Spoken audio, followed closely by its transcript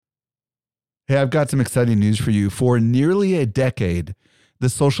Hey, I've got some exciting news for you. For nearly a decade, the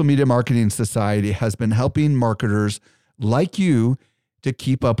Social Media Marketing Society has been helping marketers like you to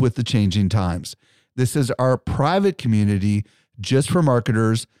keep up with the changing times. This is our private community just for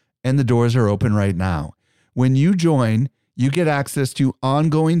marketers, and the doors are open right now. When you join, you get access to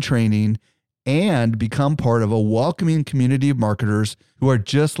ongoing training and become part of a welcoming community of marketers who are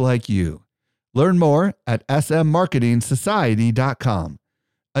just like you. Learn more at smmarketingsociety.com.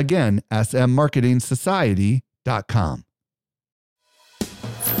 Again, smmarketingsociety.com.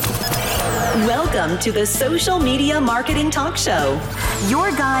 Welcome to the Social Media Marketing Talk Show,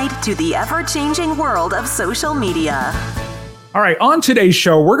 your guide to the ever-changing world of social media. All right, on today's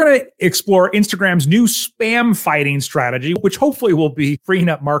show, we're going to explore Instagram's new spam fighting strategy, which hopefully will be freeing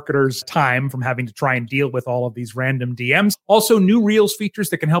up marketers' time from having to try and deal with all of these random DMs. Also, new Reels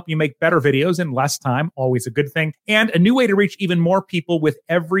features that can help you make better videos in less time, always a good thing. And a new way to reach even more people with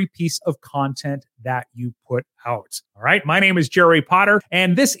every piece of content that you put out. All right, my name is Jerry Potter,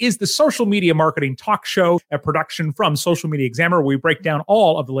 and this is the Social Media Marketing Talk Show, a production from Social Media Examiner, where we break down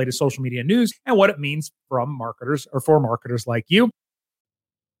all of the latest social media news and what it means from marketers or for marketers like you.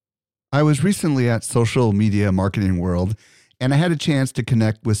 I was recently at Social Media Marketing World, and I had a chance to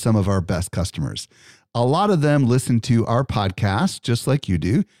connect with some of our best customers. A lot of them listen to our podcast, just like you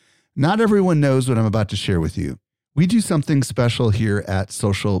do. Not everyone knows what I'm about to share with you. We do something special here at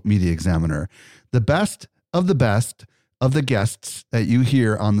Social Media Examiner. The best of the guests that you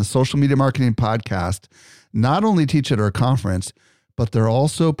hear on the Social Media Marketing Podcast not only teach at our conference, but they're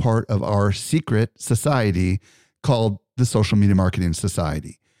also part of our secret society called the Social Media Marketing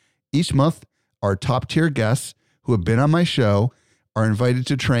Society. Each month, our top tier guests who have been on my show are invited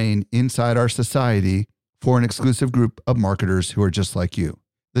to train inside our society for an exclusive group of marketers who are just like you.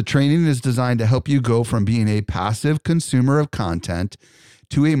 The training is designed to help you go from being a passive consumer of content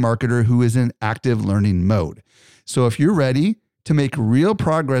to a marketer who is in active learning mode. So if you're ready to make real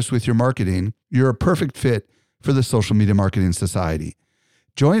progress with your marketing, you're a perfect fit for the Social Media Marketing Society.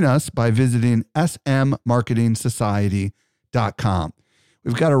 Join us by visiting smmarketingsociety.com.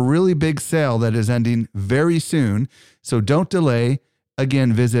 We've got a really big sale that is ending very soon, so don't delay.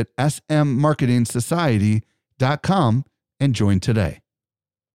 Again, visit smmarketingsociety.com and join today.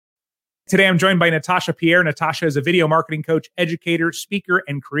 Today, I'm joined by Natasha Pierre. Natasha is a video marketing coach, educator, speaker,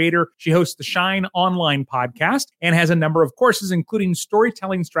 and creator. She hosts the Shine Online podcast and has a number of courses, including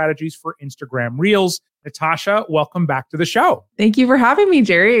storytelling strategies for Instagram Reels. Natasha, welcome back to the show. Thank you for having me,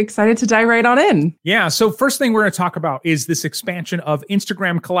 Jerry. Excited to dive right on in. Yeah. So first thing we're going to talk about is this expansion of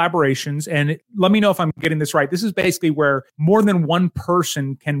Instagram collaborations. And let me know if I'm getting this right. This is basically where more than one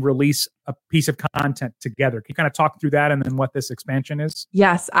person can release a piece of content together. Can you kind of talk through that and then what this expansion is?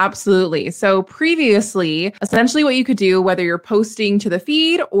 Yes, absolutely. So previously, essentially what you could do, whether you're posting to the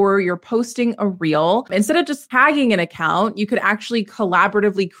feed or you're posting a reel, instead of just tagging an account, you could actually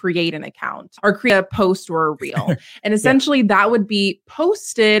collaboratively create an account or create a post or a reel. And essentially that would be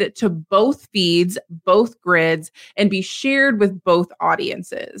posted to both feeds, both grids, and be shared with both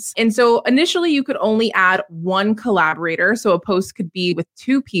audiences. And so initially you could only add one collaborator. So a post could be with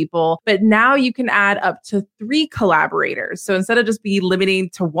two people, but now you can add up to 3 collaborators. So instead of just be limiting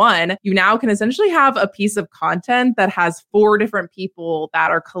to one, you now can essentially have a piece of content that has 4 different people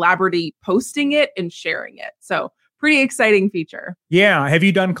that are collaboratively posting it and sharing it. So pretty exciting feature. Yeah. Have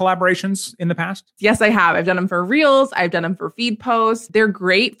you done collaborations in the past? Yes, I have. I've done them for Reels. I've done them for feed posts. They're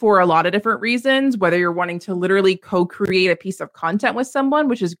great for a lot of different reasons, whether you're wanting to literally co-create a piece of content with someone,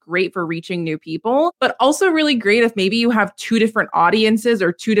 which is great for reaching new people, but also really great if maybe you have 2 different audiences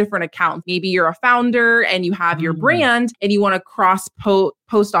or 2 different accounts. Maybe you're a founder and you have your brand and you want to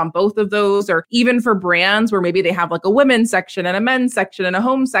post on both of those, or even for brands where maybe they have like a women's section and a men's section and a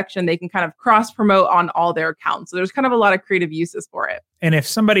home section, they can kind of cross promote on all their accounts. So there's kind of a lot of creative uses for it. And if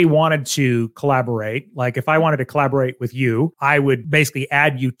somebody wanted to collaborate, like if I wanted to collaborate with you, I would basically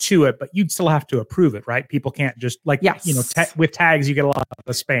add you to it, but you'd still have to approve it, right? People can't just with tags, you get a lot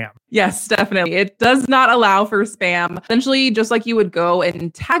of spam. Yes, definitely. It does not allow for spam. Essentially, just like you would go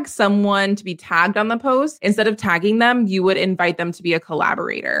and tag someone to be tagged on the post, instead of tagging them, you would invite them to be a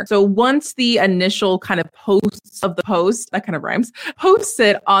collaborator. So once the initial kind of posts of the post, that kind of rhymes, posts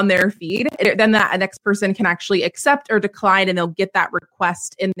it on their feed, then that next person can actually accept or decline, and they'll get that request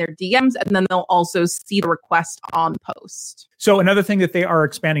in their DMs, and then they'll also see the request on post. So another thing that they are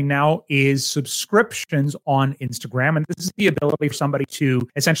expanding now is subscriptions on Instagram. And this is the ability for somebody to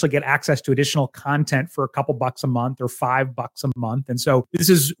essentially get access to additional content for a couple bucks a month or $5 a month. And so this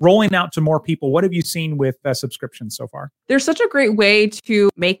is rolling out to more people. What have you seen with subscriptions so far? There's such a great way to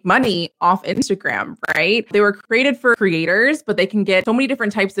make money off Instagram, right? They were created for creators, but they can get so many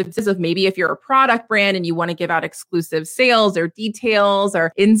different types of maybe if you're a product brand and you want to give out exclusive sales or details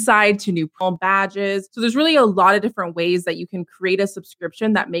or inside to new badges. So there's really a lot of different ways that you can create a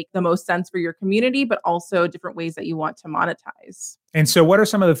subscription that make the most sense for your community, but also different ways that you want to monetize. And so what are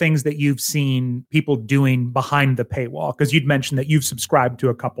some of the things that you've seen people doing behind the paywall? Because you'd mentioned that you've subscribed to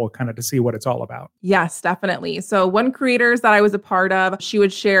a couple kind of to see what it's all about. Yes, definitely. So one creators that I was a part of, she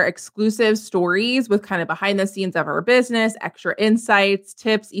would share exclusive stories with kind of behind the scenes of her business, extra insights,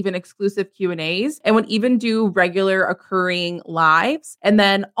 tips, even exclusive Q&As, and would even do regular occurring lives. And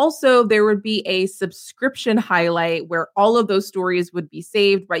then also there would be a subscription highlight where all of those stories would be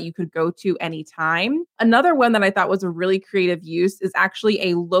saved, right? You could go to anytime. Another one that I thought was a really creative use is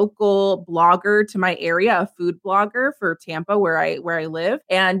actually a local blogger to my area, a food blogger for Tampa where I live.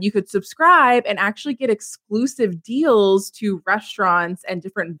 And you could subscribe and actually get exclusive deals to restaurants and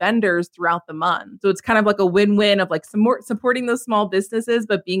different vendors throughout the month. So it's kind of like a win-win of like supporting those small businesses,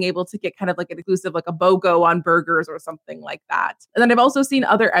 but being able to get kind of like an exclusive, like a BOGO on burgers or something like that. And then I've also seen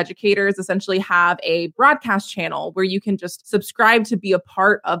other educators essentially have a broadcast channel where you can just subscribe to be a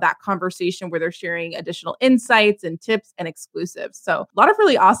part of that conversation where they're sharing additional insights and tips and exclusives. So a lot of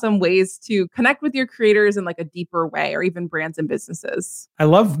really awesome ways to connect with your creators in like a deeper way, or even brands and businesses. I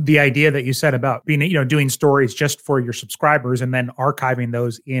love the idea that you said about being, doing stories just for your subscribers and then archiving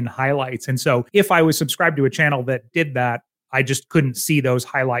those in highlights. And so if I was subscribed to a channel that did that, I just couldn't see those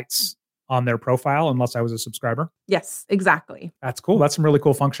highlights on their profile unless I was a subscriber. Yes, exactly. That's cool. That's some really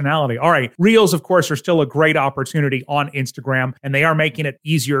cool functionality. All right. Reels, of course, are still a great opportunity on Instagram, and they are making it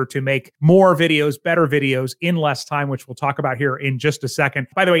easier to make more videos, better videos in less time, which we'll talk about here in just a second.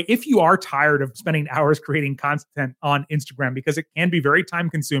 By the way, if you are tired of spending hours creating content on Instagram, because it can be very time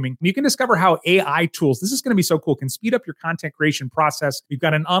consuming, you can discover how AI tools, this is going to be so cool, can speed up your content creation process. We've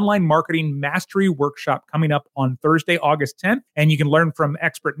got an online marketing mastery workshop coming up on Thursday, August 10th, and you can learn from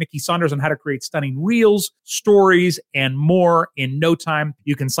expert Nikki Saunders on how to create stunning reels, stories, and more in no time.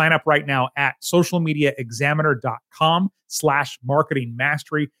 You can sign up right now at socialmediaexaminer.com/marketing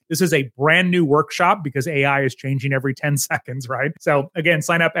mastery. This is a brand new workshop because AI is changing every 10 seconds, right? So again,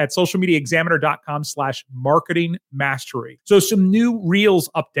 sign up at socialmediaexaminer.com/marketing mastery. So some new Reels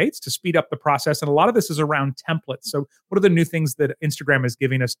updates to speed up the process. And a lot of this is around templates. So what are the new things that Instagram is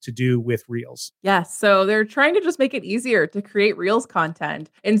giving us to do with Reels? Yes. So they're trying to just make it easier to create Reels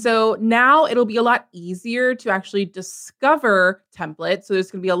content. And so now it'll be a lot easier to actually discover templates. So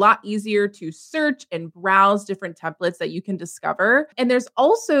it's going to be a lot easier to search and browse different templates that you can discover. And there's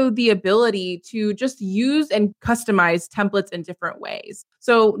also the ability to just use and customize templates in different ways.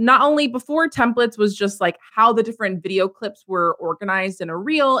 So not only before templates was just like how the different video clips were organized in a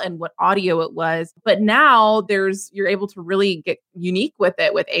reel and what audio it was, but now you're able to really get unique with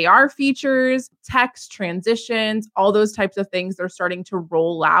it with AR features, text, transitions, all those types of things they're starting to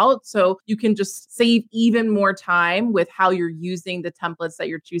roll out. So you can just save even more time with how you're using the templates that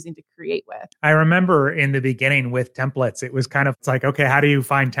you're choosing to create with. I remember in the beginning with templates, it was it's like, okay, how do you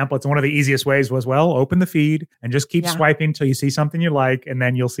find templates? And one of the easiest ways was, open the feed and just keep swiping till you see something you like, and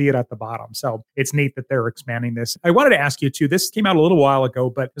then you'll see it at the bottom. So it's neat that they're expanding this. I wanted to ask you too, this came out a little while ago,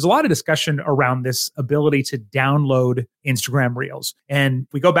 but there's a lot of discussion around this ability to download Instagram Reels. And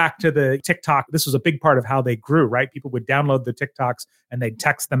we go back to the TikTok, this was a big part of how they grew, right? People would download the TikToks and they'd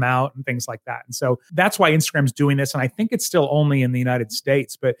text them out and things like that. And so that's why Instagram's doing this. And I think it's still only in the United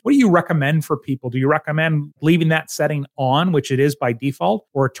States. But what do you recommend for people? Do you recommend leaving that setting on, which it is by default,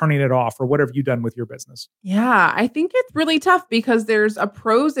 or turning it off? Or what have you done with your business? Yeah, I think it's really tough because there's a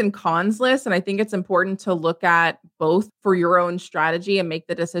pros and cons list. And I think it's important to look at both for your own strategy and make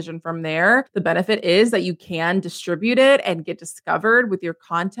the decision from there. The benefit is that you can distribute it and get discovered with your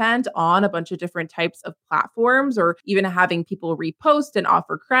content on a bunch of different types of platforms, or even having people repost and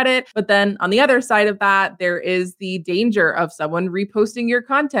offer credit. But then on the other side of that, there is the danger of someone reposting your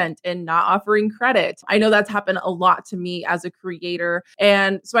content and not offering credit. I know that's happened a lot to me as a creator.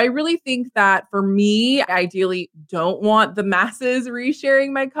 And so I really think that for me, I ideally don't want the masses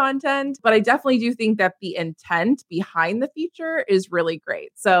resharing my content, but I definitely do think that the intent behind the feature is really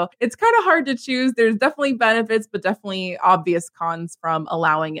great. So it's kind of hard to choose. There's definitely benefits, but definitely obvious cons from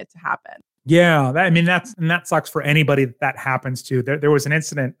allowing it to happen. Yeah, that sucks for anybody that happens to. There was an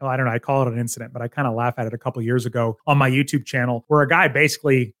incident. Well, I don't know. I call it an incident, but I kind of laugh at it a couple years ago on my YouTube channel, where a guy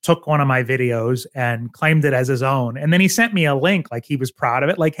basically took one of my videos and claimed it as his own, and then he sent me a link, like he was proud of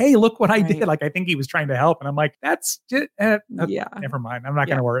it, like, "Hey, look what I did!" Like I think he was trying to help, and I'm like, "That's just, never mind. I'm not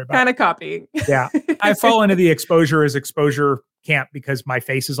going to worry about it." Kind of copying. Yeah, I fall into the exposure as exposure camp because my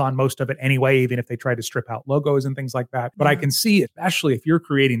face is on most of it anyway, even if they try to strip out logos and things like that. But I can see, especially if you're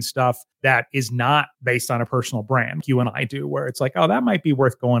creating stuff that is not based on a personal brand, like you and I do, where it's like, oh, that might be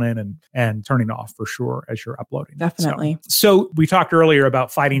worth going in and turning off for sure as you're uploading. Definitely. So we talked earlier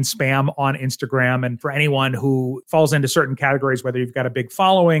about fighting spam on Instagram. And for anyone who falls into certain categories, whether you've got a big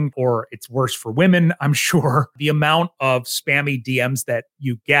following or it's worse for women, I'm sure the amount of spammy DMs that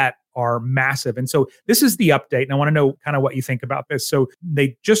you get are massive. And so this is the update. And I want to know kind of what you think about this. So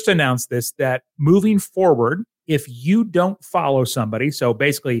they just announced this, that moving forward, if you don't follow somebody, so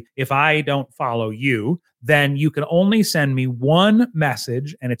basically if I don't follow you, then you can only send me one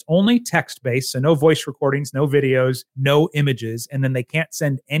message, and it's only text-based. So no voice recordings, no videos, no images. And then they can't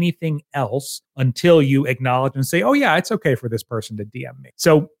send anything else until you acknowledge and say, oh yeah, it's okay for this person to DM me.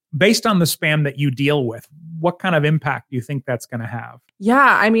 So based on the spam that you deal with, what kind of impact do you think that's going to have?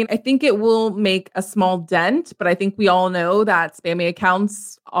 Yeah, I mean, I think it will make a small dent, but I think we all know that spammy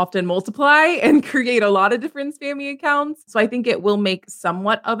accounts often multiply and create a lot of different spammy accounts. So I think it will make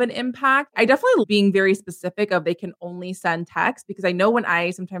somewhat of an impact. I definitely being very specific of they can only send text, because I know when I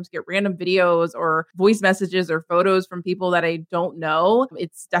sometimes get random videos or voice messages or photos from people that I don't know,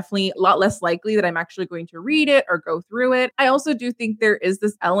 it's definitely a lot less likely that I'm actually going to read it or go through it. I also do think there is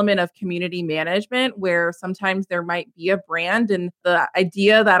this element of community management where sometimes there might be a brand and the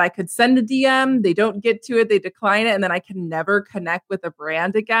idea that I could send a DM, they don't get to it, they decline it, and then I can never connect with a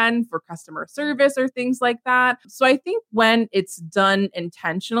brand again for customer service or things like that. So I think when it's done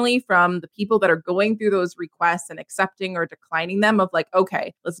intentionally from the people that are going through those requests and accepting or declining them, of like,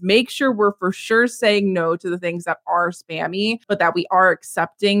 okay, let's make sure we're for sure saying no to the things that are spammy, but that we are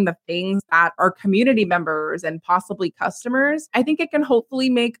accepting the things that are community members and possibly customers, I think it can hopefully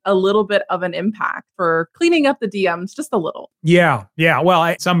make a little bit of an impact for cleaning up the DMs just a little. Yeah.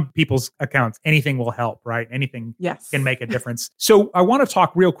 Well, some people's accounts, anything will help, right? Anything can make a difference. So I want to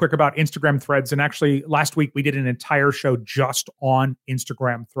talk real quick about Instagram Threads. And actually, last week we did an entire show just on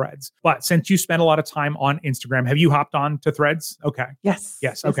Instagram Threads. But since you spend a lot of time on Instagram, have you hopped on to Threads? Okay. Yes.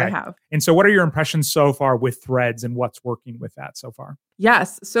 Okay. I have. And so what are your impressions so far with Threads and what's working with that so far?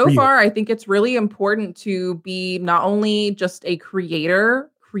 Yes. So far, I think it's really important to be not only just a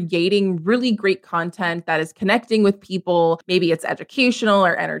creator, creating really great content that is connecting with people. Maybe it's educational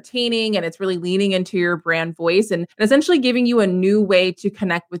or entertaining, and it's really leaning into your brand voice and essentially giving you a new way to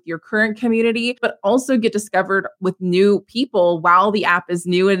connect with your current community, but also get discovered with new people while the app is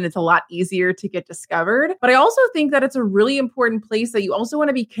new and it's a lot easier to get discovered. But I also think that it's a really important place that you also want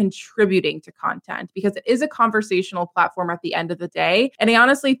to be contributing to content, because it is a conversational platform at the end of the day. And I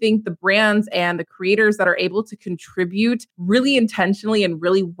honestly think the brands and the creators that are able to contribute really intentionally and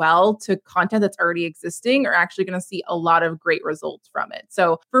really well to content that's already existing are actually going to see a lot of great results from it.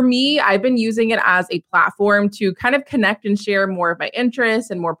 So for me, I've been using it as a platform to kind of connect and share more of my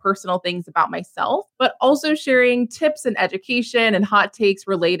interests and more personal things about myself, but also sharing tips and education and hot takes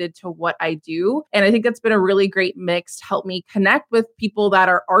related to what I do. And I think that's been a really great mix to help me connect with people that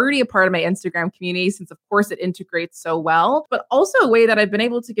are already a part of my Instagram community, since of course it integrates so well, but also a way that I've been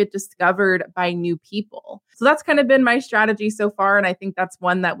able to get discovered by new people. So that's kind of been my strategy so far. And I think that's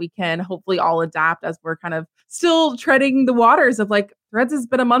one that we can hopefully all adapt as we're kind of still treading the waters of like, Threads has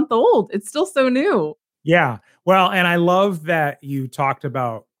been a month old. It's still so new. Yeah. Well, and I love that you talked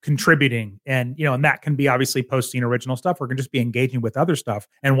about contributing and that can be obviously posting original stuff or can just be engaging with other stuff.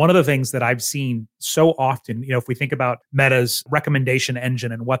 And one of the things that I've seen so often, if we think about Meta's recommendation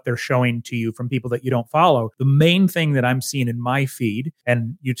engine and what they're showing to you from people that you don't follow, the main thing that I'm seeing in my feed,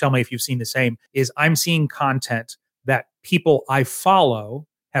 and you tell me if you've seen the same, is I'm seeing content that people I follow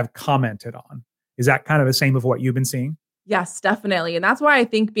have commented on. Is that kind of the same of what you've been seeing? Yes, definitely. And that's why I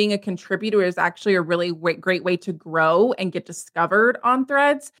think being a contributor is actually a really great way to grow and get discovered on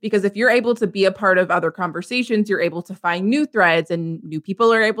Threads. Because if you're able to be a part of other conversations, you're able to find new threads and new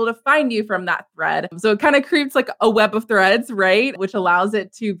people are able to find you from that thread. So it kind of creates like a web of threads, right? Which allows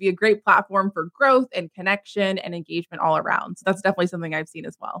it to be a great platform for growth and connection and engagement all around. So that's definitely something I've seen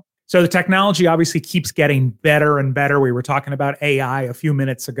as well. So the technology obviously keeps getting better and better. We were talking about AI a few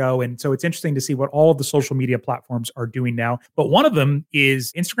minutes ago. And so it's interesting to see what all of the social media platforms are doing now. But one of them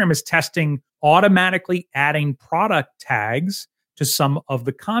is Instagram is testing automatically adding product tags to some of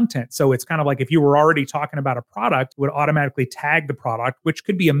the content. So it's kind of like if you were already talking about a product, it would automatically tag the product, which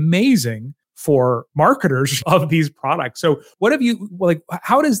could be amazing for marketers of these products. So what have you, like,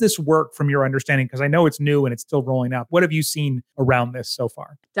 how does this work from your understanding? Because I know it's new and it's still rolling out. What have you seen around this so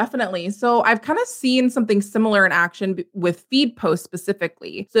far? Definitely. So I've kind of seen something similar in action with feed posts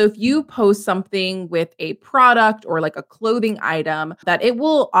specifically. So if you post something with a product or like a clothing item, that it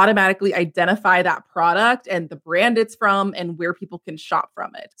will automatically identify that product and the brand it's from and where people can shop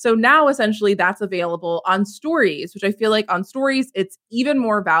from it. So now essentially that's available on stories, which I feel like on stories, it's even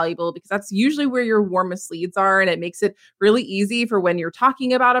more valuable because that's usually where your warmest leads are. And it makes it really easy for when you're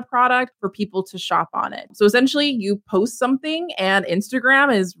talking about a product for people to shop on it. So essentially you post something and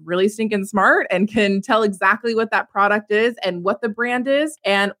Instagram is really stinking smart and can tell exactly what that product is and what the brand is.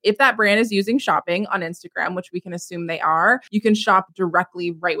 And if that brand is using shopping on Instagram, which we can assume they are, you can shop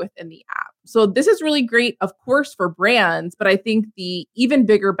directly right within the app. So this is really great, of course, for brands, but I think the even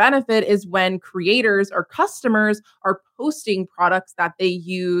bigger benefit is when creators or customers are posting products that they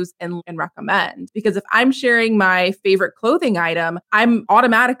use and recommend. Because if I'm sharing my favorite clothing item, I'm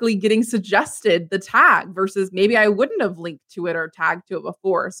automatically getting suggested the tag versus maybe I wouldn't have linked to it or tagged to it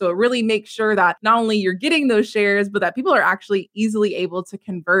before. So it really makes sure that not only you're getting those shares, but that people are actually easily able to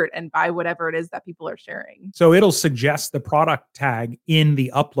convert and buy whatever it is that people are sharing. So it'll suggest the product tag in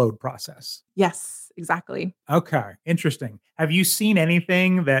the upload process. Yes, exactly. Okay, interesting. Have you seen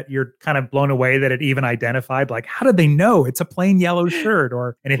anything that you're kind of blown away that it even identified? Like, how did they know it's a plain yellow shirt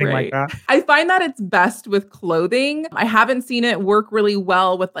or anything like that? I find that it's best with clothing. I haven't seen it work really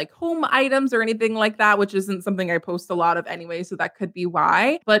well with like home items or anything like that, which isn't something I post a lot of anyway. So that could be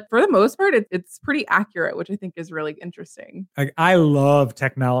why. But for the most part, it's pretty accurate, which I think is really interesting. I love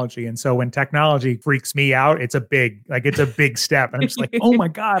technology. And so when technology freaks me out, it's a big step. And I'm just like, oh my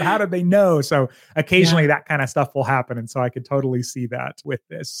God, how did they know? So occasionally that kind of stuff will happen. And so I could totally see that with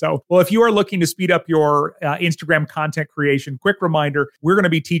this. So, well, if you are looking to speed up your Instagram content creation, quick reminder, we're going to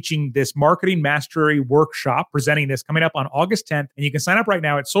be teaching this marketing mastery workshop, presenting this coming up on August 10th. And you can sign up right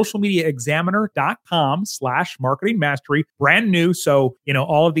now at socialmediaexaminer.com/marketing mastery. Brand new. So,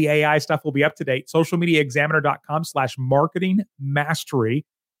 all of the AI stuff will be up to date. socialmediaexaminer.com/marketing mastery.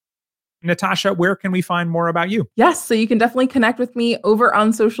 Natasha, where can we find more about you? Yes, so you can definitely connect with me over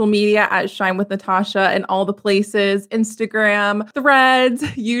on social media at Shine with Natasha and all the places, Instagram, Threads,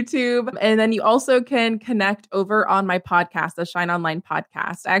 YouTube. And then you also can connect over on my podcast, the Shine Online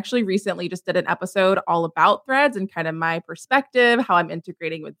Podcast. I actually recently just did an episode all about Threads and kind of my perspective, how I'm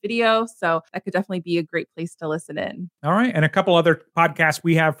integrating with video. So that could definitely be a great place to listen in. All right. And a couple other podcasts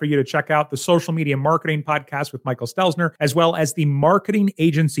we have for you to check out: the Social Media Marketing Podcast with Michael Stelzner, as well as the Marketing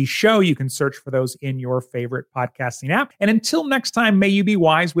Agency Show. You can search for those in your favorite podcasting app. And until next time, may you be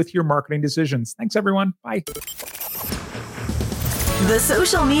wise with your marketing decisions. Thanks, everyone. Bye. The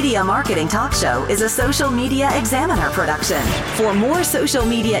Social Media Marketing Talk Show is a Social Media Examiner production. For more social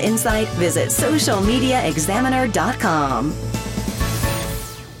media insight, visit socialmediaexaminer.com.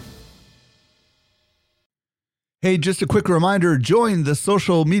 Hey, just a quick reminder, join the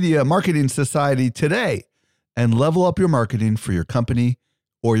Social Media Marketing Society today and level up your marketing for your company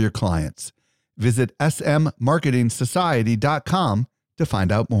or your clients. Visit smmarketingsociety.com to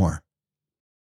find out more.